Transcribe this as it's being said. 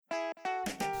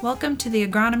Welcome to the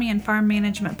Agronomy and Farm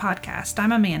Management Podcast.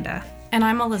 I'm Amanda. And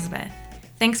I'm Elizabeth.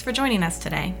 Thanks for joining us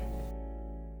today.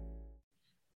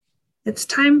 It's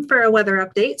time for a weather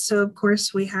update. So, of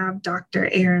course, we have Dr.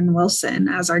 Aaron Wilson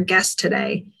as our guest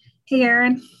today. Hey,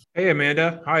 Aaron. Hey,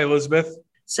 Amanda. Hi, Elizabeth.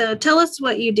 So tell us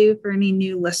what you do for any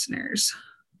new listeners.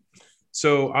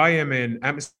 So I am an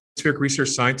atmospheric research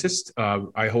scientist.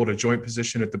 I hold a joint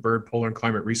position at the Byrd Polar and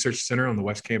Climate Research Center on the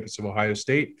West Campus of Ohio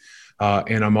State.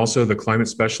 And I'm also the climate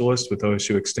specialist with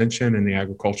OSU Extension and the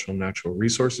Agricultural and Natural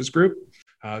Resources Group.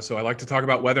 So I like to talk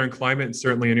about weather and climate, and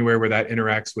certainly anywhere where that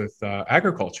interacts with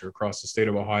agriculture across the state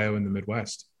of Ohio and the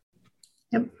Midwest.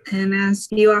 Yep. And as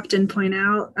you often point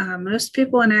out, most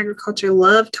people in agriculture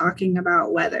love talking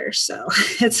about weather. So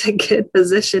it's a good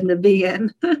position to be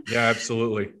in. Yeah,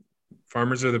 absolutely.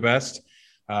 Farmers are the best.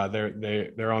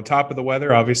 They're on top of the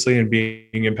weather, obviously, and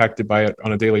being impacted by it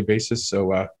on a daily basis.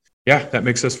 So yeah, that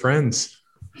makes us friends.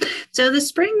 So the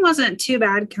spring wasn't too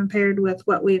bad compared with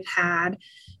what we've had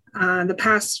the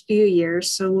past few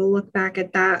years. So we'll look back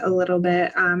at that a little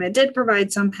bit. It did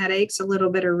provide some headaches, a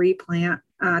little bit of replant.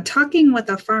 Talking with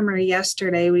a farmer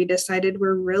yesterday, we decided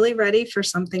we're really ready for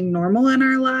something normal in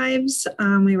our lives.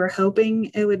 We were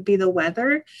hoping it would be the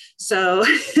weather. So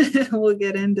we'll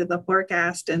get into the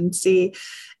forecast and see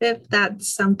if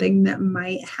that's something that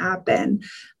might happen.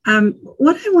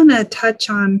 What I want to touch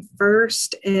on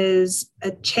first is a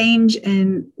change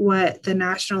in what the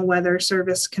National Weather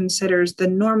Service considers the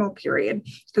normal period,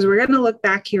 because we're going to look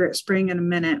back here at spring in a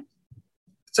minute.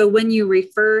 So when you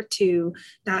refer to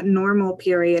that normal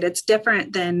period, it's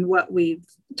different than what we've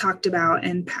talked about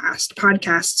in past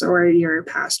podcasts or your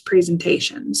past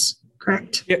presentations,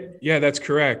 correct? Yeah, that's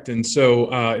correct. And so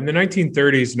in the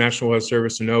 1930s, National Weather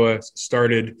Service and NOAA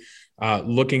started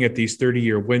looking at these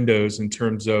 30-year windows in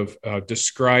terms of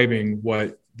describing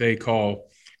what they call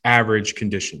average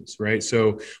conditions, right?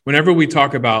 So whenever we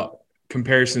talk about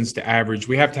comparisons to average,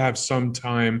 we have to have some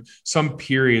time, some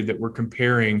period that we're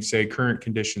comparing, say, current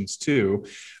conditions to.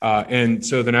 And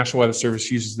so the National Weather Service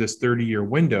uses this 30-year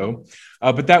window.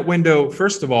 But that window,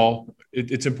 first of all,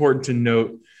 it's important to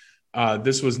note,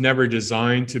 this was never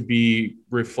designed to be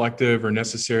reflective or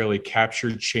necessarily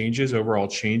capture changes, overall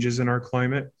changes in our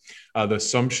climate. The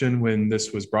assumption when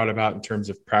this was brought about in terms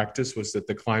of practice was that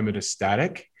the climate is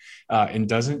static and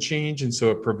doesn't change. And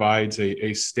so it provides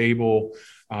a stable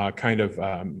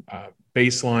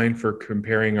baseline for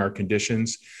comparing our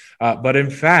conditions. But in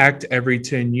fact, every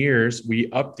 10 years, we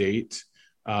update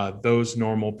those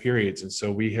normal periods. And so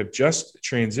we have just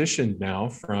transitioned now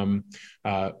from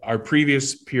our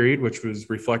previous period, which was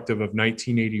reflective of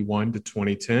 1981 to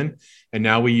 2010. And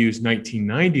now we use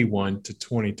 1991 to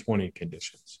 2020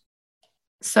 conditions.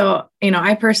 So,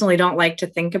 I personally don't like to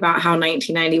think about how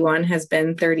 1991 has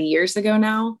been 30 years ago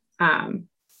now.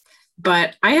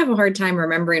 But I have a hard time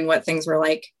remembering what things were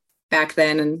like back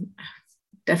then, and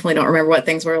definitely don't remember what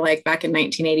things were like back in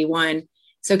 1981.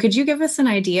 So could you give us an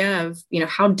idea of,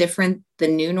 how different the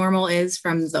new normal is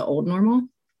from the old normal?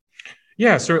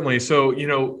 Yeah, certainly. So,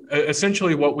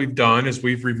 essentially what we've done is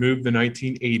we've removed the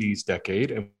 1980s decade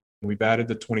and we've added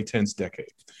the 2010s decade.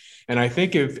 And I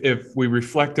think if we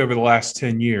reflect over the last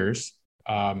 10 years,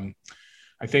 I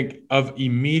think of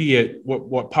immediate,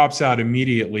 what pops out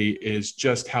immediately is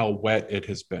just how wet it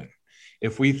has been.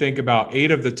 If we think about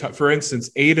eight of the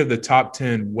top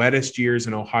 10 wettest years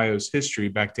in Ohio's history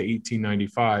back to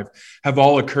 1895 have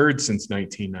all occurred since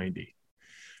 1990,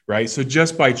 right? So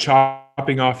just by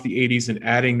chopping off the 80s and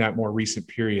adding that more recent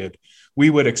period, we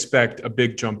would expect a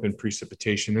big jump in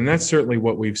precipitation. And that's certainly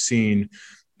what we've seen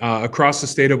across the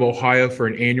state of Ohio for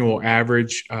an annual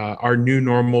average. Our new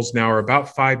normals now are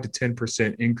about 5 to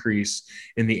 10% increase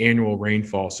in the annual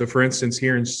rainfall. So for instance,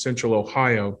 here in central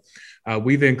Ohio,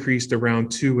 we've increased around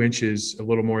 2 inches, a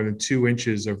little more than 2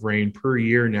 inches of rain per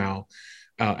year now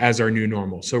as our new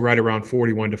normal. So right around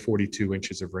 41 to 42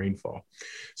 inches of rainfall.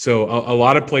 So a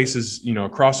lot of places,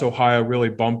 across Ohio really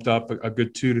bumped up a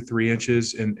good 2 to 3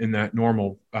 inches in that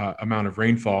normal amount of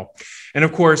rainfall. And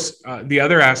of course, the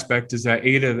other aspect is that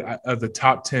 8 of the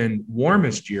top 10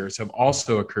 warmest years have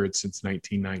also occurred since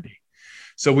 1990.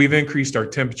 So we've increased our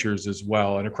temperatures as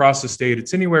well. And across the state,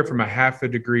 it's anywhere from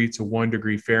 0.5 degree to 1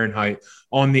 degree Fahrenheit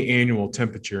on the annual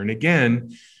temperature. And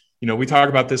again, we talk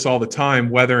about this all the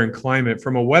time, weather and climate.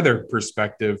 From a weather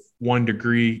perspective, 1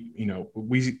 degree,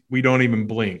 we don't even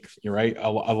blink, right?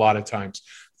 A lot of times.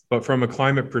 But from a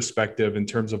climate perspective, in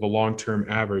terms of a long-term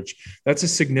average, that's a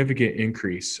significant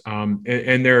increase. And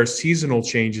there are seasonal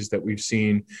changes that we've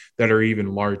seen that are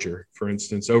even larger. For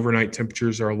instance, overnight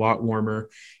temperatures are a lot warmer.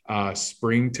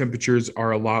 Spring temperatures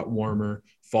are a lot warmer.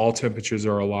 fall temperatures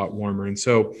are a lot warmer. And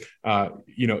so,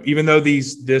 even though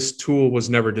this tool was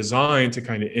never designed to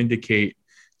kind of indicate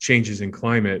changes in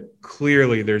climate,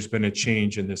 clearly there's been a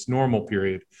change in this normal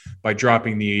period by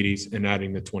dropping the 80s and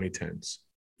adding the 2010s.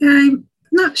 Yeah, I'm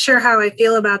not sure how I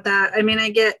feel about that. I mean, I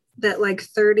get that like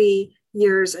 30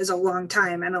 years is a long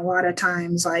time. And a lot of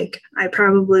times, like, I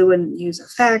probably wouldn't use a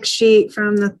fact sheet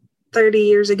from the 30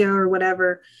 years ago or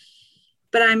whatever.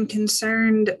 But I'm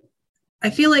concerned. I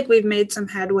feel like we've made some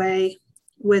headway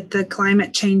with the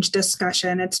climate change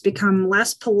discussion. It's become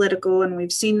less political and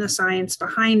we've seen the science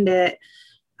behind it.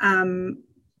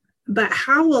 But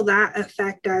how will that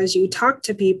affect as you talk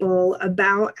to people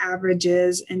about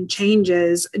averages and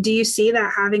changes? Do you see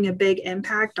that having a big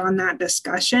impact on that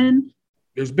discussion?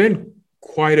 There's been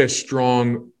quite a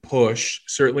strong push,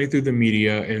 certainly through the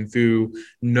media and through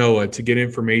NOAA, to get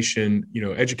information,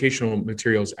 educational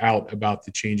materials out about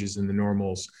the changes in the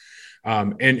normals,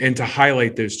 and to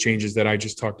highlight those changes that I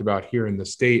just talked about here in the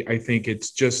state. I think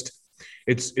it's just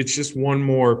one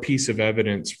more piece of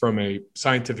evidence from a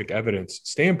scientific evidence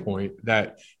standpoint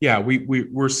that,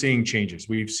 we're seeing changes.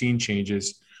 We've seen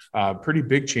changes, pretty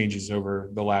big changes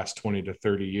over the last 20 to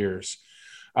 30 years.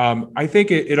 I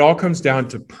think it all comes down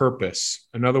to purpose.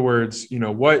 In other words,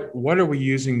 what are we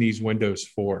using these windows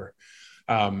for?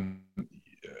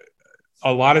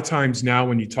 A lot of times now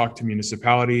when you talk to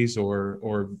municipalities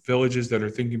or villages that are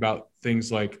thinking about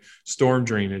things like storm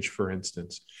drainage, for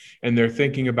instance, and they're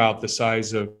thinking about the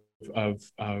size of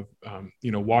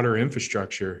water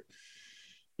infrastructure,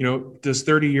 does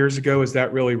 30 years ago, is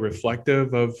that really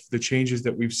reflective of the changes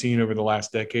that we've seen over the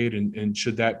last decade? And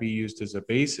should that be used as a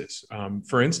basis?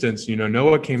 For instance,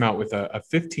 NOAA came out with a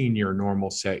 15-year normal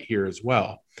set here as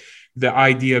well. The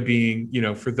idea being,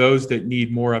 for those that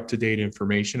need more up-to-date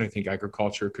information, I think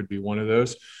agriculture could be one of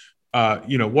those.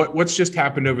 What's just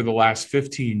happened over the last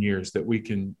 15 years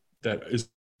that is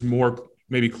more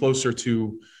maybe closer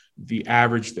to the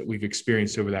average that we've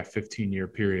experienced over that 15-year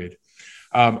period.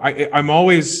 I'm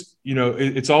always,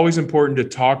 it's always important to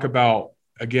talk about,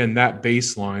 again, that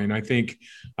baseline. I think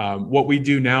what we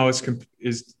do now is,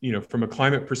 from a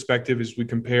climate perspective, is we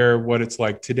compare what it's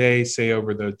like today, say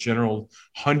over the general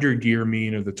 100-year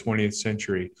mean of the 20th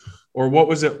century, or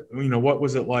what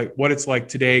it's like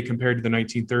today compared to the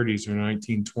 1930s or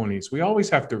 1920s. We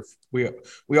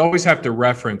always have to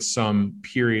reference some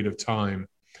period of time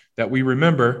that we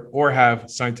remember or have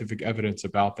scientific evidence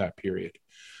about that period.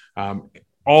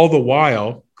 All the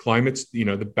while, climate's,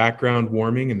 the background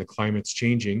warming and the climate's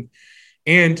changing,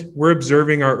 and we're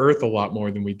observing our Earth a lot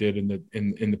more than we did in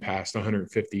the past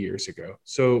 150 years ago.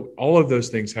 So all of those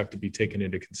things have to be taken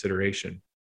into consideration.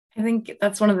 I think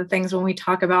that's one of the things when we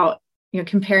talk about,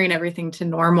 comparing everything to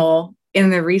normal in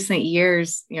the recent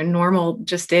years, normal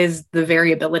just is the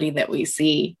variability that we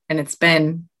see. And it's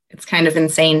kind of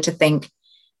insane to think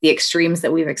the extremes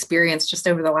that we've experienced just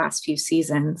over the last few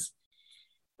seasons.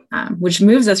 Which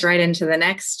moves us right into the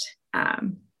next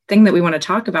thing that we want to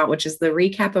talk about, which is the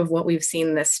recap of what we've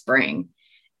seen this spring.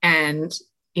 And,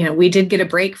 we did get a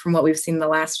break from what we've seen the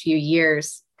last few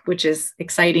years, which is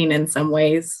exciting in some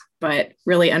ways, but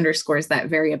really underscores that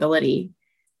variability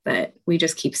that we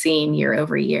just keep seeing year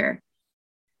over year.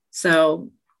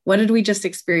 So what did we just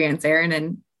experience,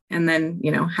 Aaron? And then,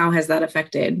 how has that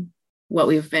affected what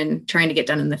we've been trying to get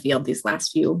done in the field these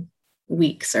last few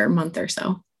weeks or month or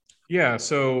so? Yeah.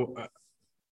 So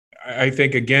I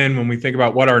think, again, when we think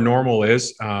about what our normal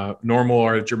is, normal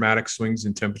are dramatic swings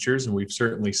in temperatures, and we've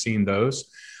certainly seen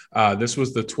those. This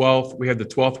was we had the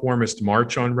 12th warmest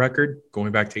March on record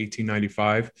going back to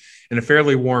 1895, and a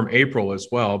fairly warm April as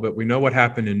well. But we know what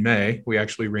happened in May. We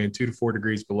actually ran 2 to 4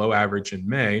 degrees below average in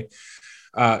May.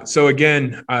 So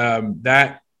again,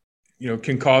 that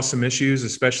can cause some issues,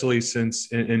 especially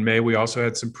since in May, we also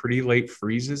had some pretty late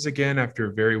freezes again after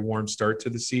a very warm start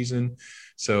to the season.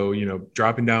 So,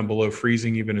 dropping down below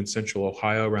freezing, even in central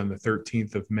Ohio around the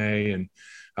 13th of May, and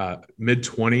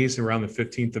mid-20s around the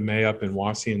 15th of May up in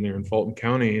Wassee and there in Fulton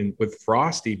County, and with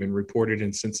frost even reported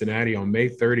in Cincinnati on May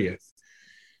 30th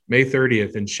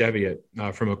in Cheviot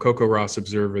from a CoCoRaHS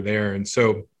observer there. And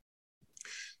so,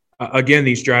 again,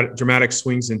 these dramatic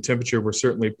swings in temperature were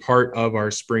certainly part of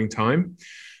our springtime.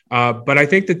 But I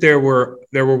think that there were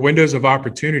windows of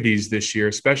opportunities this year,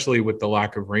 especially with the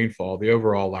lack of rainfall, the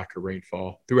overall lack of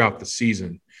rainfall throughout the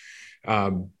season.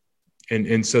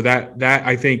 And so that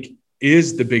I think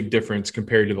is the big difference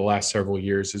compared to the last several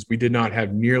years, is we did not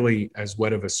have nearly as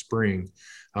wet of a spring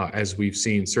as we've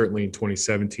seen, certainly in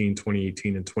 2017,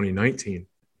 2018, and 2019.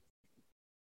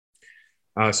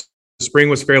 Spring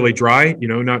was fairly dry,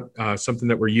 not something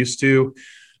that we're used to.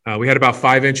 We had about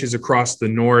 5 inches across the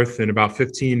north and about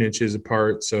 15 inches in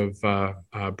parts of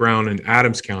Brown and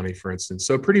Adams County, for instance.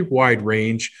 So a pretty wide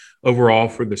range overall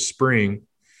for the spring.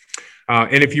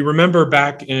 And if you remember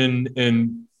back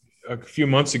in a few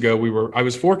months ago, I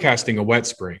was forecasting a wet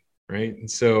spring, right? And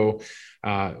so,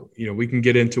 we can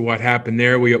get into what happened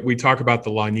there. We talk about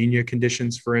the La Nina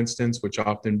conditions, for instance, which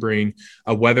often bring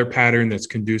a weather pattern that's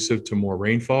conducive to more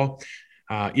rainfall.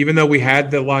 Even though we had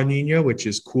the La Nina, which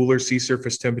is cooler sea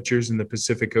surface temperatures in the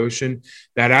Pacific Ocean,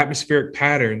 that atmospheric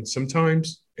pattern,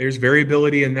 sometimes there's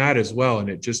variability in that as well. And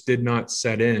it just did not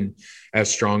set in as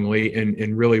strongly.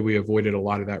 And really, we avoided a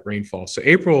lot of that rainfall. So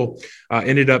April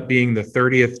ended up being the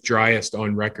 30th driest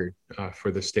on record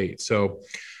for the state. So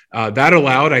that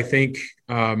allowed, I think,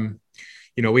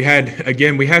 we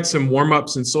had some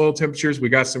warm-ups in soil temperatures. We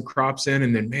got some crops in,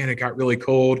 and then, man, it got really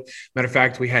cold. Matter of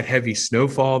fact, we had heavy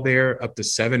snowfall there, up to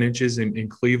 7 inches in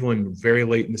Cleveland, very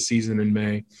late in the season in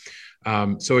May.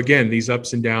 So again, these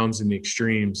ups and downs and the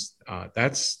extremes,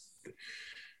 that's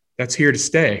here to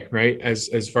stay, right?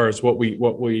 As far as what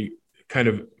we kind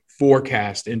of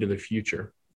forecast into the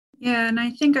future. Yeah, and I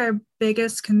think our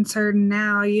biggest concern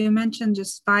now, you mentioned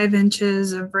just 5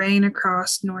 inches of rain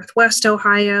across Northwest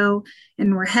Ohio,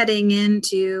 and we're heading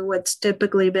into what's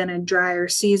typically been a drier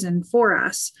season for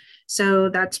us. So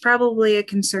that's probably a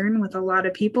concern with a lot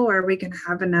of people. Are we going to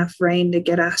have enough rain to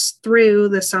get us through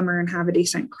the summer and have a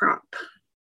decent crop?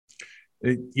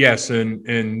 Yes,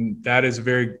 and that is a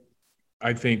very,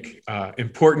 I think,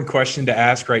 important question to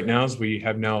ask right now, as we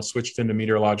have now switched into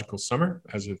meteorological summer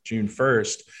as of June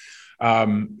 1st.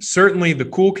 Certainly the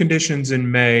cool conditions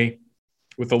in May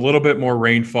with a little bit more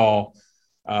rainfall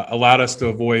allowed us to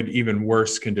avoid even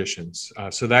worse conditions.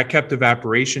 So that kept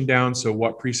evaporation down. So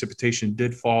what precipitation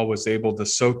did fall was able to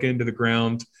soak into the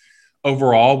ground.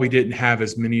 Overall, we didn't have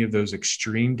as many of those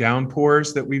extreme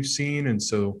downpours that we've seen. And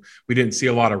so we didn't see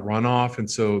a lot of runoff. And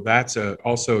so that's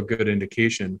also a good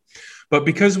indication. But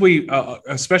because we,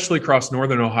 especially across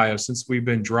Northern Ohio, since we've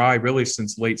been dry really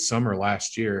since late summer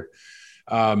last year,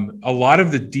 a lot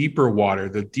of the deeper water,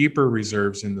 the deeper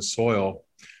reserves in the soil,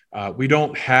 we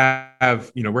don't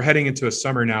have, we're heading into a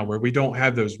summer now where we don't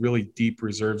have those really deep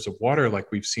reserves of water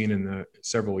like we've seen in the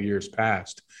several years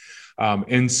past.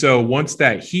 And so once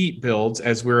that heat builds,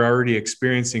 as we're already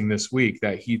experiencing this week,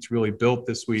 that heat's really built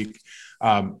this week,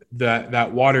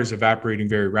 that water is evaporating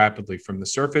very rapidly from the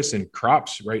surface, and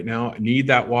crops right now need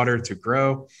that water to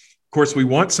grow. Of course, we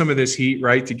want some of this heat,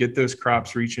 right, to get those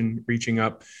crops reaching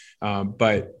up.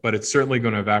 But it's certainly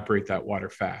going to evaporate that water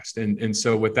fast. And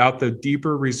so without the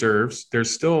deeper reserves,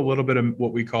 there's still a little bit of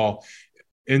what we call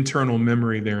internal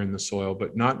memory there in the soil,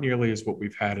 but not nearly as what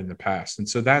we've had in the past. And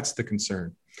so that's the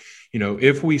concern.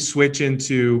 If we switch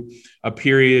into a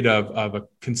period of a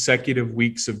consecutive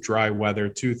weeks of dry weather,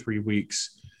 2-3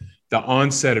 weeks, the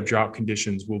onset of drought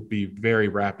conditions will be very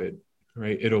rapid.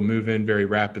 Right. It'll move in very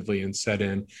rapidly and set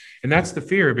in. And that's the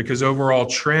fear, because overall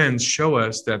trends show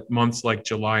us that months like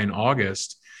July and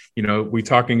August, we're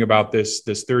talking about this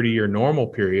 30-year normal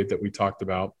period that we talked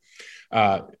about.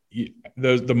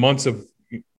 The months of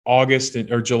August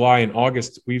or July and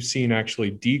August, we've seen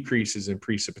actually decreases in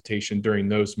precipitation during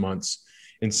those months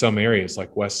in some areas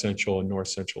like West Central and North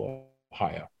Central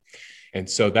Ohio. And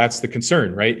so that's the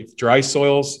concern, right? Dry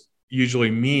soils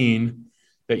usually mean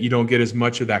that you don't get as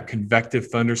much of that convective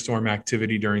thunderstorm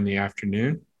activity during the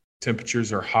afternoon.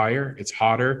 Temperatures are higher, it's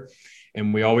hotter,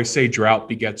 and we always say drought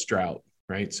begets drought,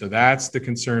 right? So that's the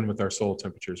concern with our soil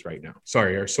temperatures right now.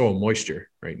 Our soil moisture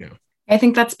right now. I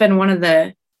think that's been one of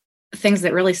the things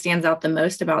that really stands out the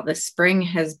most about this spring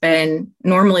has been,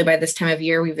 normally by this time of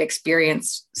year, we've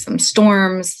experienced some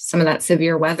storms, some of that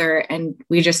severe weather, and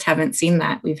we just haven't seen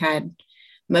that. We've had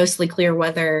mostly clear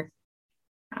weather,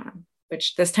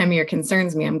 which this time of year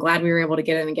concerns me. I'm glad we were able to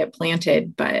get in and get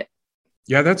planted, but.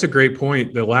 Yeah, that's a great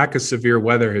point. The lack of severe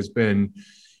weather has been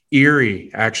eerie,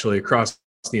 actually, across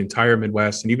the entire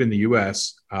Midwest and even the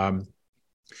U.S. As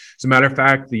a matter of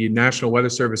fact, the National Weather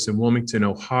Service in Wilmington,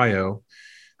 Ohio,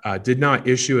 did not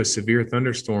issue a severe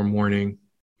thunderstorm warning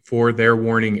for their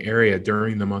warning area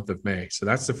during the month of May. So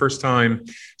that's the first time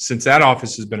since that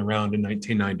office has been around in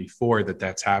 1994 that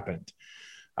that's happened.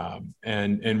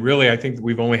 And really, I think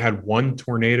we've only had one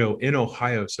tornado in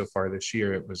Ohio so far this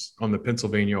year. It was on the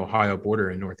Pennsylvania-Ohio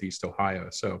border in Northeast Ohio.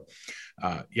 So,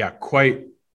 quite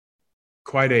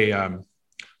a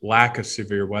lack of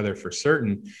severe weather for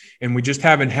certain. And we just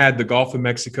haven't had the Gulf of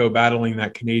Mexico battling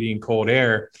that Canadian cold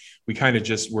air. We kind of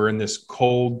just were in this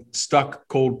stuck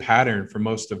cold pattern for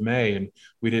most of May, and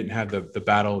we didn't have the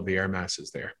battle of the air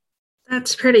masses there.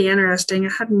 That's pretty interesting.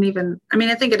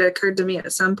 I think it occurred to me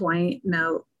at some point,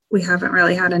 we haven't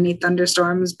really had any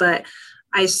thunderstorms, but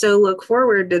I so look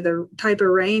forward to the type of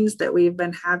rains that we've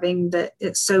been having, that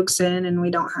it soaks in and we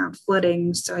don't have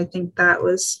flooding. So I think that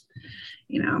was,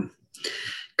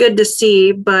 good to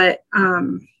see. But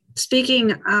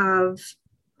speaking of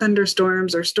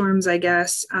thunderstorms or storms, I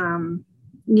guess,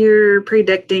 you're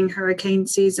predicting hurricane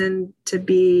season to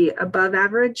be above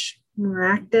average, more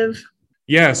active.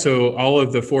 Yeah, so all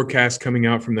of the forecasts coming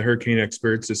out from the hurricane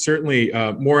experts is certainly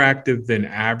more active than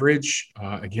average.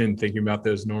 Again, thinking about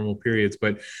those normal periods,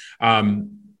 but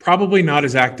probably not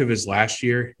as active as last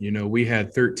year. We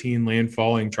had 13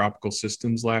 landfalling tropical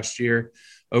systems last year,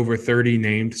 over 30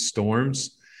 named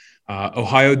storms.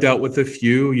 Ohio dealt with a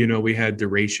few. We had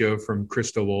derecho from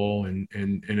Cristobal and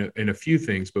a few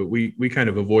things, but we kind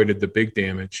of avoided the big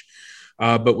damage.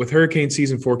 But with hurricane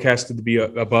season forecasted to be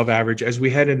above average as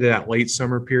we head into that late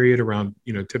summer period around,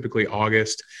 typically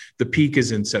August, the peak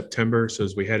is in September. So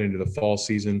as we head into the fall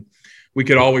season, we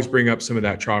could always bring up some of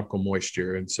that tropical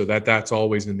moisture. And so that's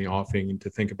always in the offing and to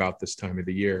think about this time of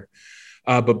the year.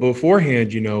 But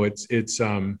beforehand, it's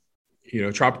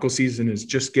tropical season is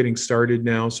just getting started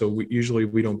now. So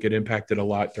we don't get impacted a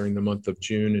lot during the month of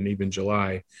June and even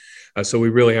July. So we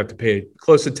really have to pay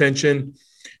close attention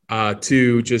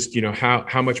to just,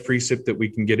 how much precip that we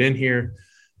can get in here,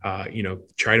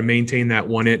 try to maintain that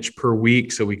 1 inch per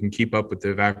week so we can keep up with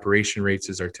the evaporation rates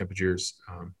as our temperatures,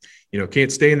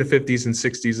 can't stay in the 50s and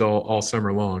 60s all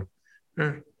summer long.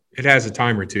 It has a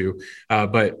time or two,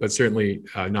 but certainly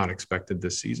not expected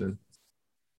this season.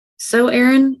 So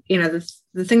Aaron,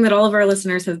 the thing that all of our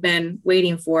listeners have been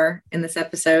waiting for in this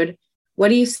episode, what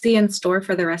do you see in store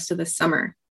for the rest of the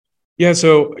summer? Yeah,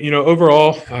 so,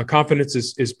 overall confidence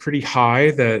is pretty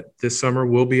high that this summer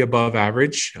will be above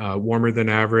average, warmer than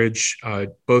average,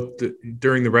 both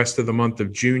during the rest of the month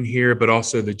of June here, but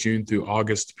also the June through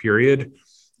August period.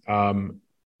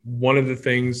 One of the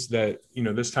things that,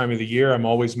 this time of the year I'm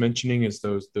always mentioning is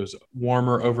those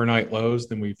warmer overnight lows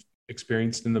than we've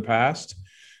experienced in the past,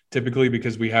 typically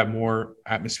because we have more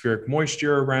atmospheric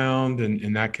moisture around,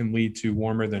 and that can lead to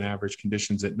warmer than average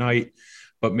conditions at night,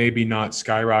 but maybe not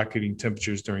skyrocketing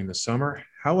temperatures during the summer.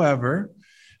 However,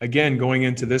 again, going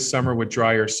into this summer with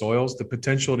drier soils, the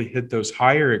potential to hit those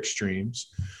higher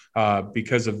extremes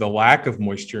because of the lack of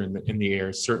moisture in the air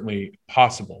is certainly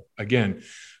possible. Again,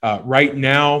 right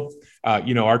now,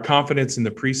 our confidence in the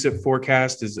precip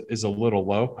forecast is a little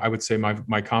low. I would say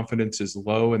my confidence is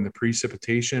low in the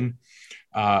precipitation.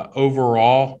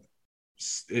 Overall,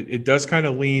 it does kind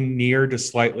of lean near to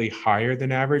slightly higher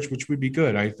than average, which would be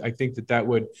good. I think that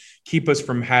would keep us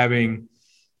from having,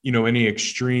 any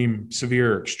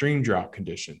severe extreme drought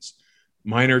conditions,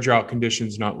 minor drought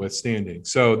conditions notwithstanding.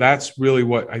 So that's really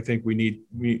what I think we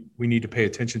need to pay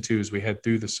attention to as we head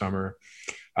through the summer.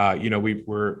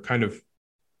 We're kind of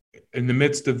in the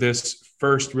midst of this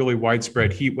first really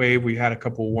widespread heat wave. We had a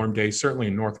couple of warm days, certainly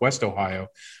in Northwest Ohio.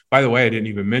 By the way, I didn't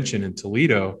even mention in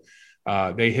Toledo,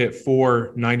 they hit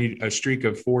a streak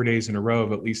of 4 days in a row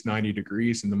of at least 90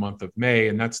 degrees in the month of May.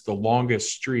 And that's the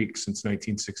longest streak since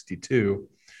 1962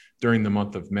 during the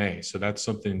month of May. So that's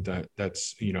something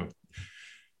that's,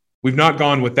 we've not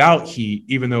gone without heat,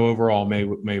 even though overall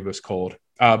May was cold.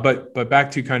 But back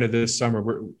to kind of this summer,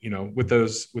 we're, with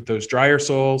those drier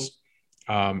soils,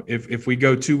 if we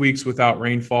go 2 weeks without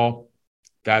rainfall,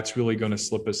 that's really going to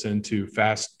slip us into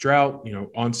fast drought,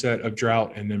 onset of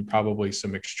drought, and then probably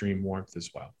some extreme warmth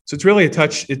as well. So it's really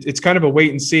it's kind of a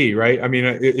wait and see, right? I mean,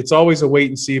 it's always a wait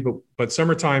and see, but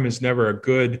summertime is never a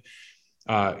good,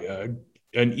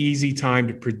 an easy time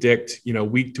to predict,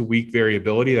 week to week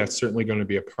variability. That's certainly going to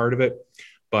be a part of it.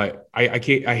 But I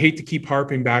hate to keep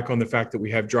harping back on the fact that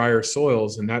we have drier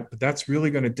soils, and that's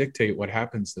really going to dictate what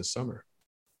happens this summer.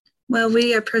 Well,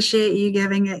 we appreciate you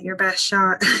giving it your best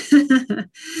shot.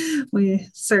 We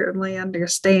certainly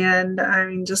understand. I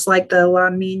mean, just like the La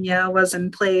Nina was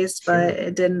in place, but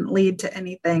it didn't lead to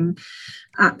anything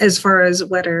as far as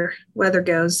weather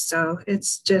goes. So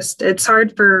it's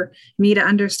hard for me to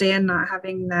understand not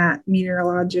having that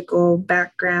meteorological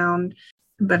background.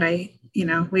 But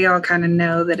we all kind of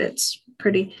know that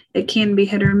it can be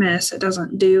hit or miss. It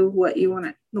doesn't do what you want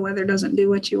it. The weather doesn't do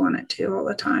what you want it to all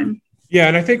the time. Yeah,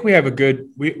 and I think we have a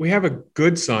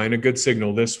good sign, a good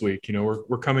signal this week.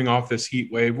 We're coming off this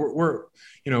heat wave.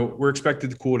 We're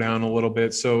expected to cool down a little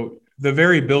bit. So the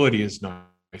variability is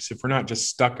nice. If we're not just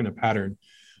stuck in a pattern,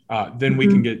 then we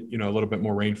can get a little bit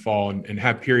more rainfall and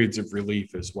have periods of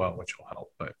relief as well, which will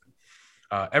help. But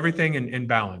everything in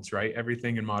balance, right?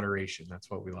 Everything in moderation.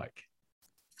 That's what we like.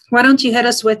 Why don't you hit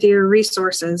us with your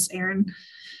resources, Aaron?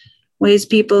 Ways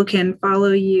people can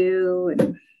follow you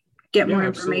and get more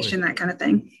information, absolutely. That kind of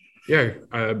thing.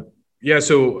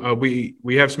 So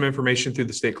we have some information through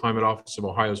the State Climate Office of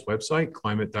Ohio's website,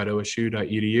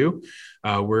 climate.osu.edu.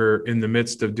 We're in the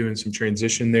midst of doing some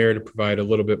transition there to provide a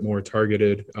little bit more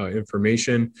targeted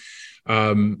information.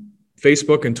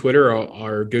 Facebook and Twitter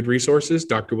are good resources.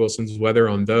 Dr. Wilson's Weather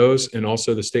on those, and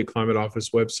also the State Climate Office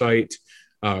website,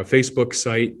 Facebook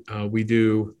site. We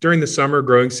do during the summer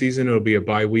growing season. It'll be a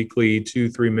bi-weekly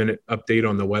 2-3 minute update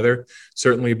on the weather.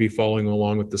 Certainly be following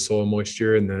along with the soil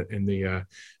moisture and the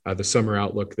summer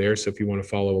outlook there. So if you want to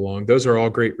follow along, those are all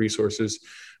great resources.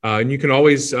 And you can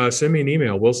always send me an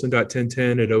email,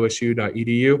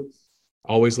 wilson.1010@osu.edu.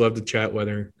 Always love to chat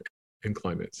weather and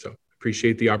climate. So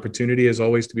appreciate the opportunity as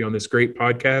always to be on this great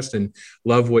podcast, and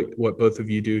love what both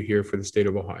of you do here for the state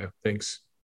of Ohio. Thanks.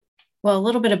 Well, a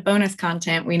little bit of bonus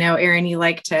content. We know, Aaron, you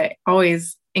like to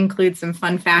always include some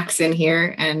fun facts in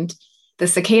here, and the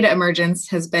cicada emergence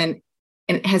has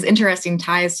interesting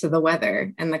ties to the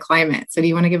weather and the climate. So do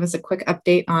you want to give us a quick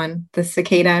update on the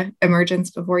cicada emergence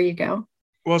before you go?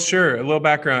 Well, sure. A little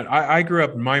background. I grew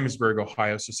up in Miamisburg,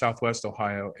 Ohio, so Southwest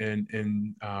Ohio.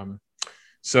 And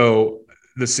so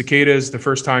the cicadas, the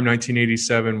first time,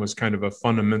 1987, was kind of a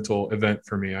fundamental event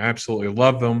for me. I absolutely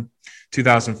love them.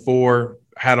 2004,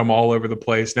 had them all over the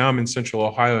place. Now I'm in Central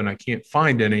Ohio and I can't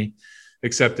find any,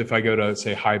 except if I go to,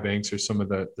 say, High Banks or some of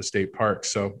the state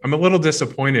parks. So I'm a little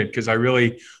disappointed because I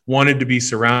really wanted to be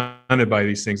surrounded by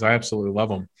these things. I absolutely love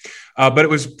them. But it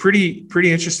was pretty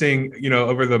interesting.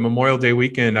 Over the Memorial Day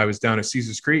weekend, I was down at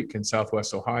Caesars Creek in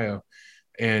Southwest Ohio,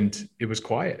 and it was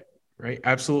quiet, right?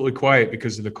 Absolutely quiet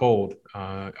because of the cold.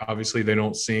 Obviously, they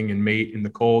don't sing and mate in the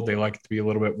cold. They like it to be a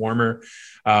little bit warmer.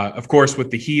 Of course,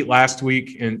 with the heat last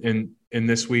week and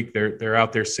this week, they're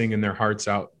out there singing their hearts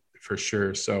out for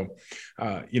sure. So,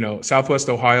 Southwest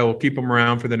Ohio will keep them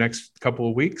around for the next couple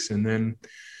of weeks, and then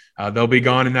they'll be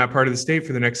gone in that part of the state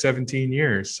for the next 17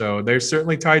 years. So they're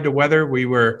certainly tied to weather. We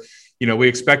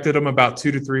expected them about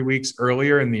 2 to 3 weeks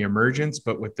earlier in the emergence,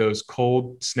 but with those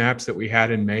cold snaps that we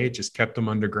had in May, it just kept them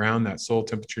underground. That soil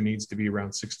temperature needs to be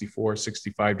around 64,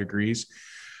 65 degrees.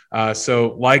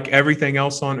 So like everything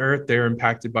else on Earth, they're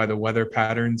impacted by the weather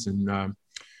patterns, and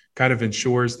kind of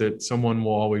ensures that someone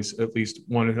will always at least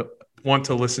want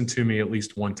to listen to me at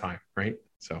least one time, right?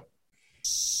 So.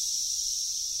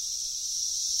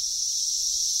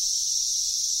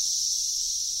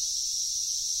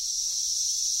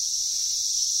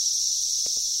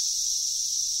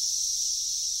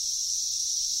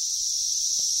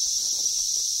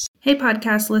 Hey,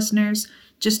 podcast listeners,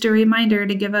 just a reminder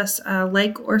to give us a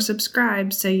like or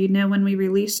subscribe so you know when we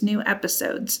release new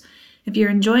episodes. If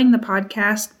you're enjoying the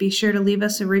podcast, be sure to leave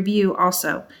us a review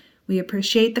also. We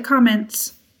appreciate the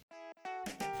comments.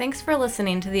 Thanks for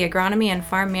listening to the Agronomy and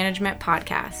Farm Management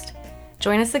Podcast.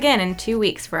 Join us again in 2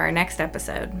 weeks for our next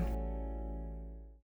episode.